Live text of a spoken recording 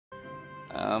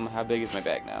How big is my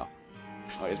bag now?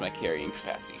 What is my carrying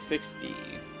capacity? 60.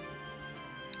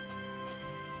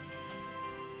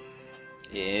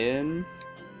 I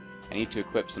need to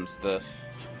equip some stuff.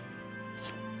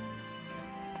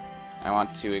 I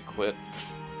want to equip,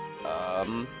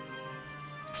 the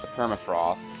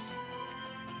permafrost.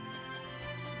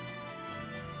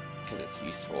 Because it's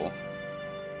useful.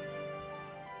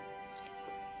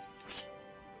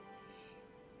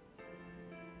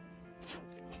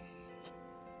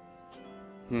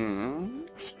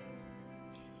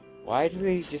 Why do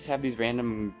they just have these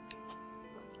random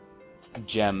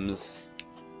gems?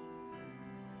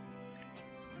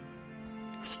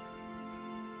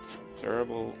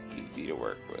 Durable, easy to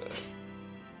work with.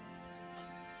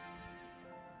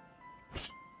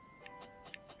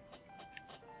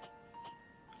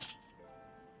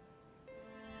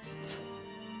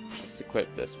 Let's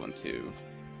equip this one too.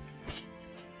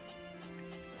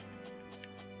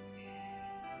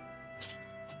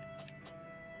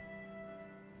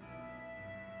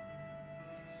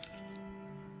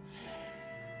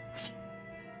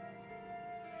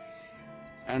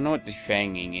 I don't know what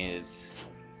defanging is.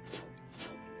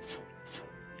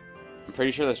 I'm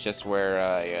pretty sure that's just where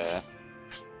I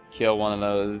kill one of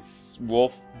those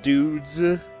wolf dudes,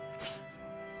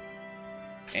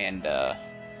 and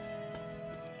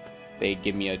they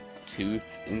give me a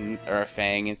tooth or a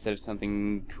fang instead of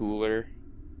something cooler,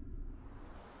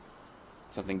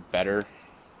 something better.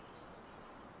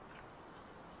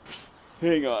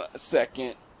 Hang on a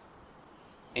second,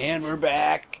 and we're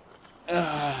back.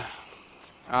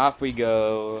 Off we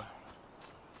go.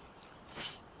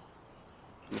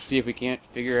 Let's see if we can't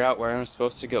figure out where I'm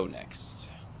supposed to go next.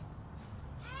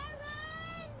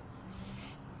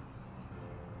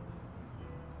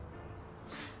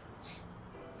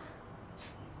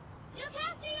 Look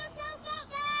after yourself out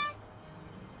there!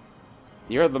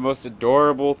 You're the most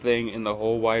adorable thing in the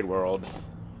whole wide world.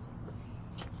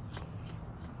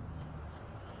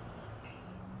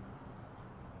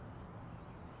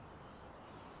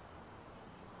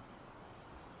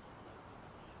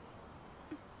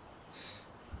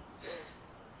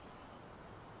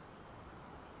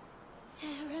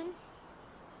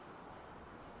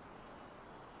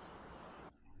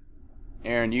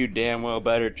 Aaron, you damn well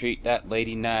better treat that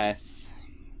lady nice.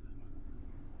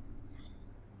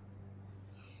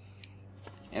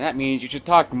 And that means you should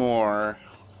talk more.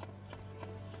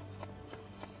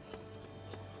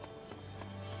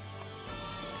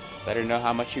 Let her know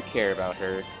how much you care about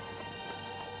her.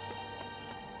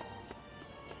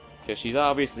 Because she's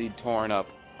obviously torn up.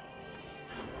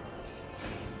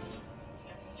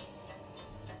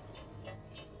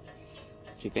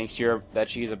 She thinks that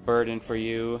she's a burden for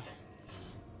you.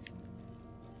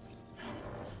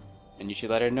 And you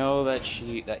should let her know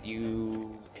that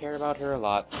you care about her a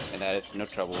lot and that it's no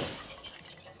trouble.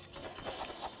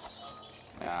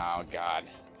 Oh god.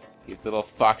 These little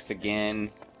fucks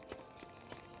again.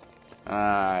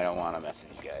 I don't want to mess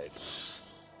with you guys.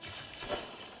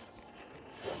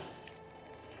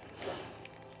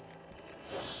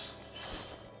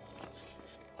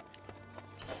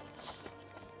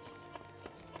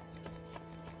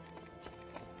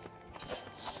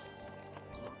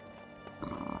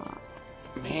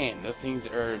 Man, those things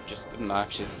are just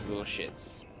obnoxious little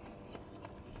shits.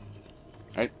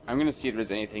 Alright, I'm gonna see if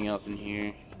there's anything else in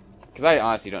here. Because I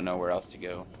honestly don't know where else to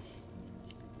go.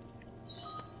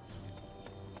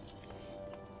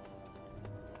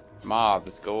 Mob,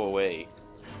 let's go away.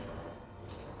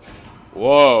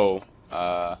 Whoa!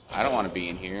 I don't want to be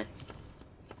in here.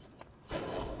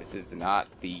 This is not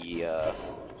the,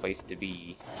 place to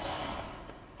be.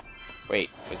 Wait,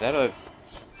 was that a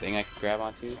thing I could grab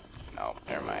onto? No,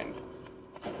 never mind.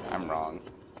 I'm wrong.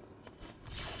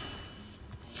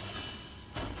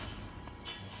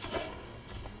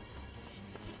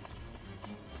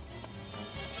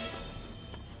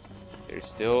 There's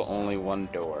still only one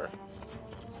door.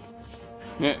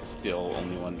 Still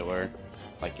only one door.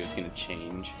 Like it was gonna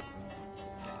change.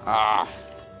 Ah!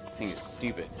 This thing is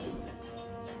stupid.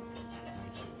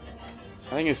 I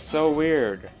think it's so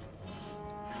weird.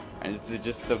 And this is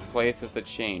just the place with the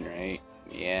chain, right?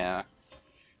 Yeah.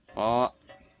 Well,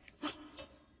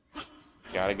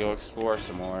 gotta go explore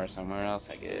some more somewhere else,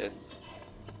 I guess.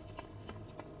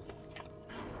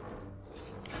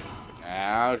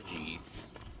 Oh, jeez.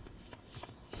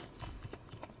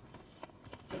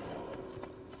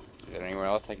 Is there anywhere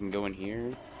else I can go in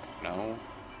here? No.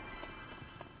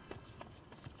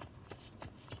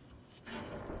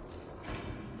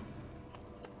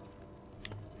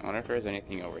 I wonder if there's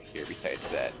anything over here besides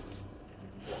that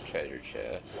treasure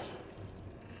chest.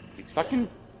 These fucking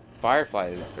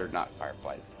fireflies, or not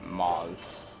fireflies,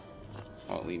 moths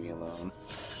won't leave me alone.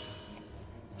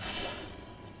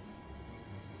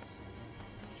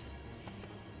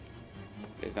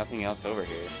 There's nothing else over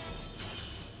here.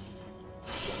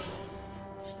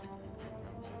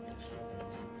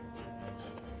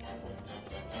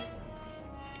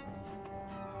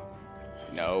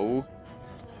 No.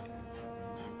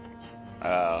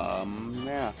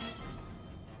 Yeah.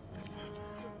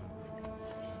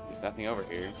 There's nothing over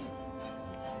here.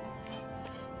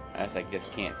 I guess I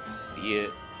just can't see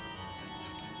it.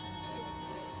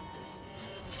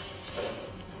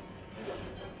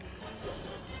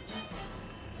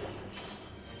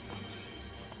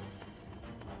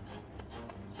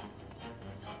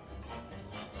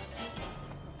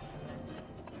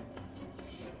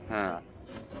 Huh.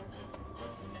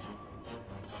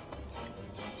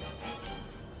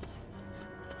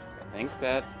 I think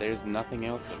that there's nothing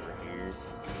else over here.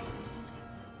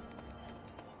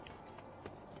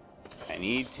 I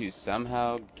need to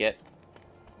somehow get...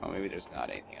 Oh, maybe there's not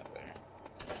anything up there.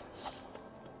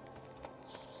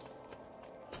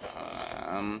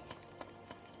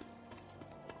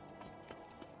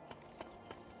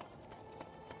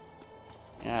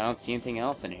 Yeah, I don't see anything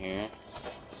else in here.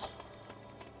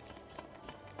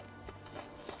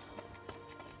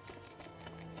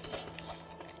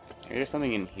 Maybe there's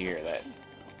something in here that...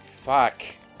 Fuck!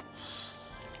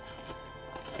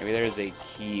 Maybe there's a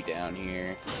key down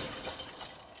here.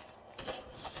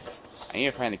 I need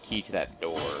to find the key to that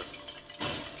door.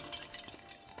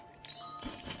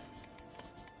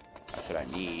 That's what I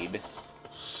need.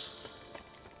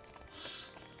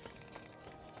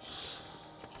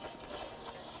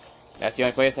 That's the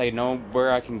only place I know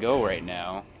where I can go right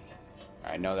now.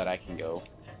 I know that I can go.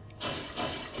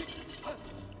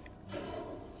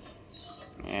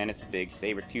 And it's a big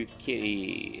saber-toothed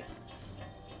kitty.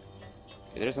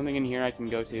 Is there something in here I can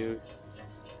go to?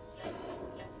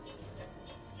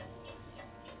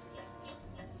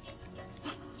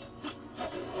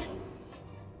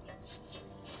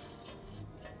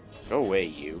 Go away,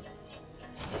 you.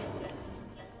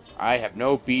 I have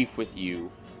no beef with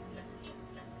you.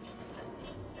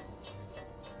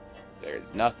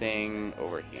 There's nothing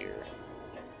over here.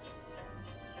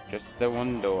 Just the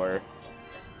one door.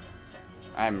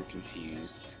 I'm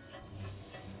confused.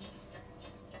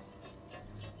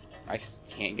 I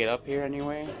can't get up here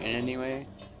anyway? In any way?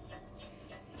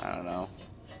 I don't know.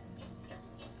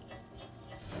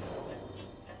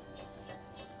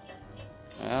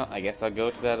 Well, I guess I'll go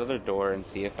to that other door and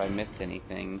see if I missed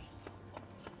anything.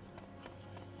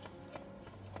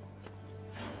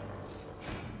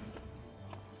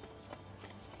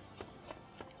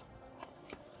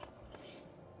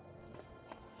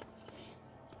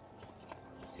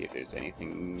 See if there's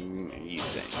anything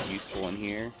useful in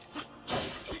here.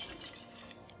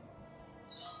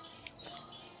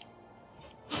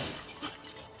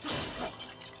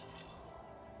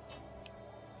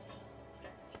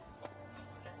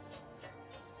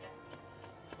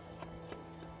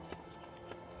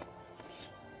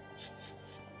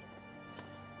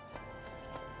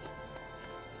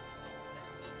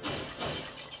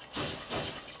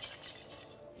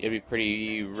 It'd be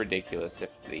pretty ridiculous if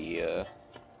the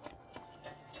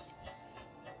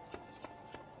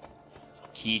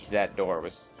key to that door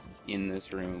was in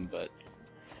this room, but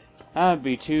that'd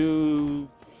be too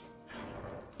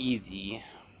easy.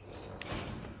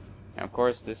 Now, of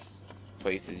course, this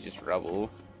place is just rubble.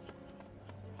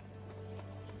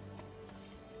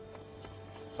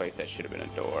 Place that should have been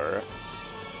a door.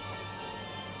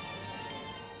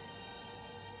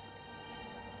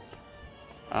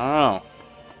 I don't know.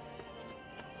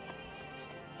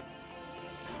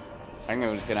 I think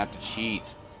I'm just gonna have to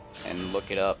cheat and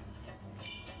look it up.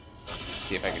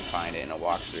 See if I can find it in a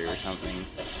walkthrough or something.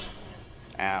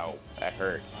 Ow, that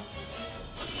hurt.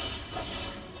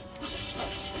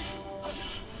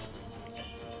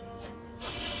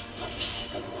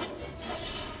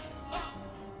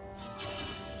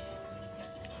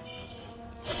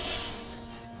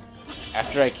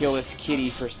 After I kill this kitty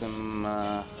for some,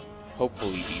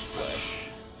 hopefully beast flesh.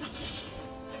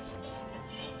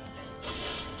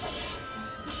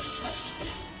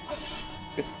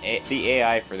 The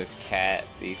AI for this cat,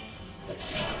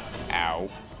 ow.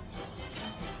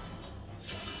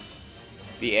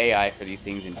 The AI for these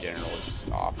things in general is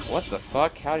just off. What the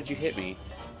fuck? How did you hit me?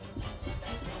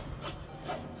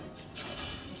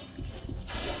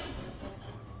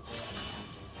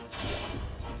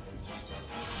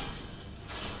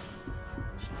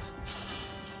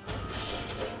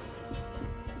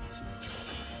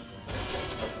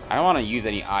 I don't want to use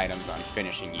any items on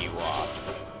finishing you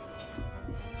off.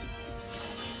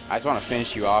 I just want to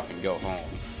finish you off and go home.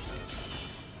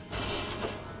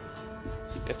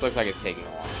 This looks like it's taking a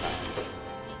long time.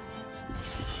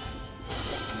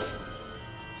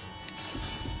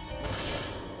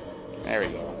 There we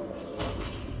go.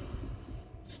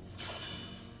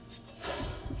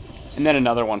 And then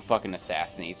another one fucking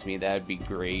assassinates me. That'd be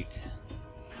great.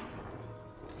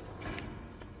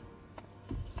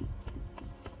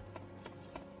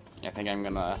 I think I'm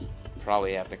gonna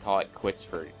probably have to call it quits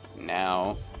for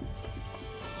now.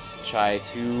 Try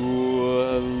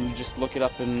to just look it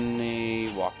up in a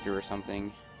walkthrough or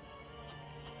something.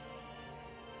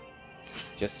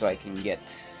 Just so I can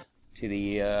get to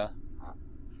the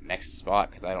next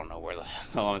spot, because I don't know where the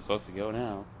hell I'm supposed to go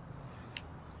now.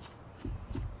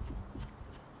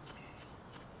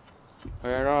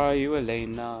 Where are you,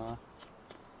 Elena?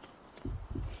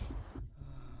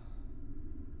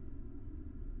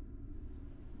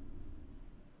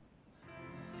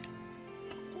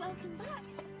 Welcome back.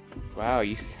 Wow,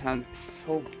 you sound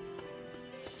so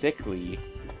sickly.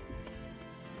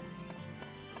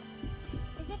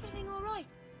 Is everything all right?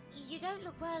 You don't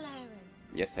look well, Aaron.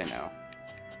 Yes, I know.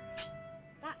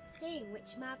 That thing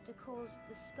which Mavda calls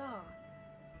the Scar.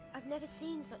 I've never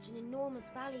seen such an enormous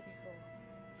valley before.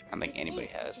 I don't think anybody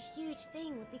Such has. a huge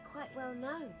thing would be quite well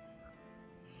known.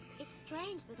 It's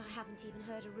strange that I haven't even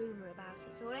heard a rumor about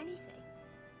it or anything.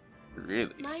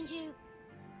 Really? Mind you,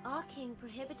 our king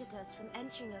prohibited us from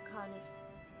entering Ocarnus,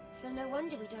 so no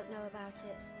wonder we don't know about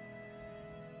it.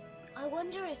 I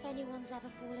wonder if anyone's ever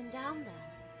fallen down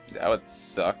there. That would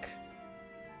suck.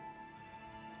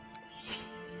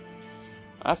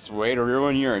 That's the way to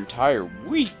ruin your entire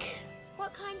week.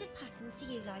 What kind of patterns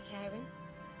do you like, Aaron?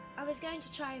 I was going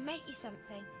to try and make you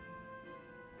something.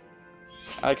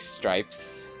 I like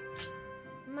stripes.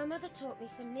 My mother taught me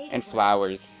some needlework. And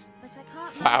flowers. But I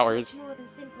can't Flowers. manage much more than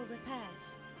simple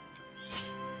repairs.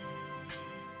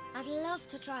 I'd love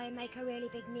to try and make a really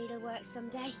big needlework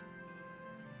someday.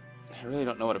 I really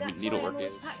don't know what a That's needlework why I'm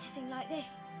always is. practicing like this.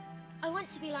 I want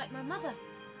to be like my mother.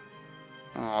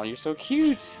 Oh, you're so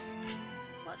cute.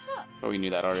 What's up? Oh, we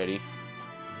knew that already.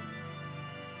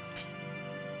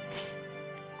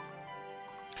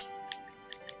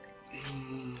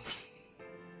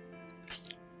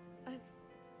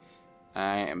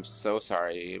 I am so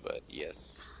sorry, but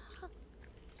yes.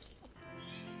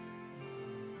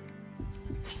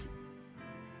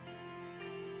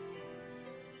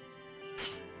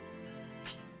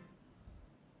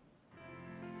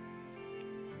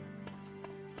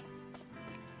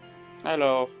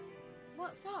 Hello.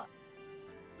 What's up?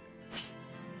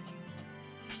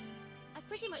 I've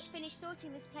pretty much finished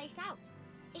sorting this place out.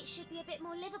 It should be a bit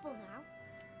more livable now.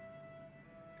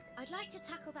 I'd like to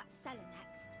tackle that cellar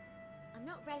next. I'm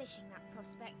not relishing that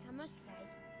prospect, I must say.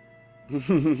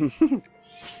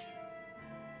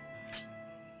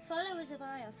 Followers of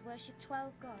Ios worship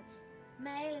 12 gods,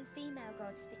 male and female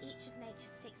gods for each of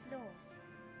nature's 6 laws.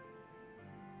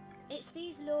 It's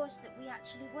these laws that we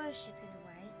actually worship in a way.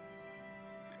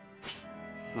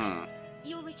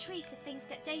 You'll retreat if things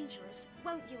get dangerous,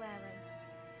 won't you, Aaron?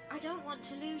 I don't want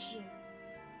to lose you.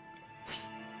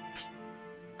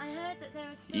 I heard that there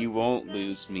are still You some won't skirmishes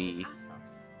lose me. with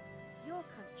Athos, your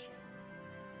country.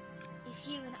 If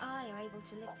you and I are able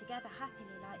to live together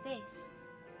happily like this,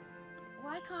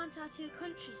 why can't our 2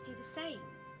 countries do the same?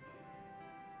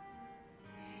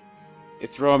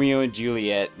 It's Romeo and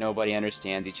Juliet. Nobody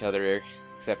understands each other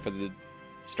except for the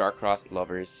star-crossed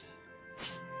lovers.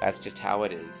 That's just how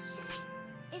it is.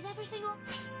 Is everything all...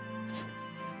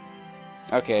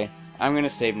 Okay, I'm gonna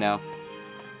save now.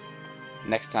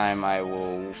 Next time I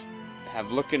will have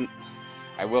looked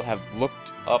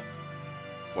up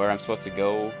where I'm supposed to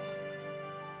go.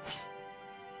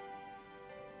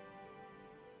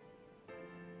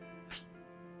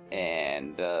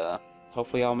 And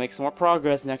hopefully I'll make some more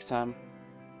progress next time.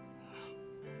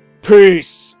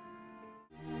 Peace!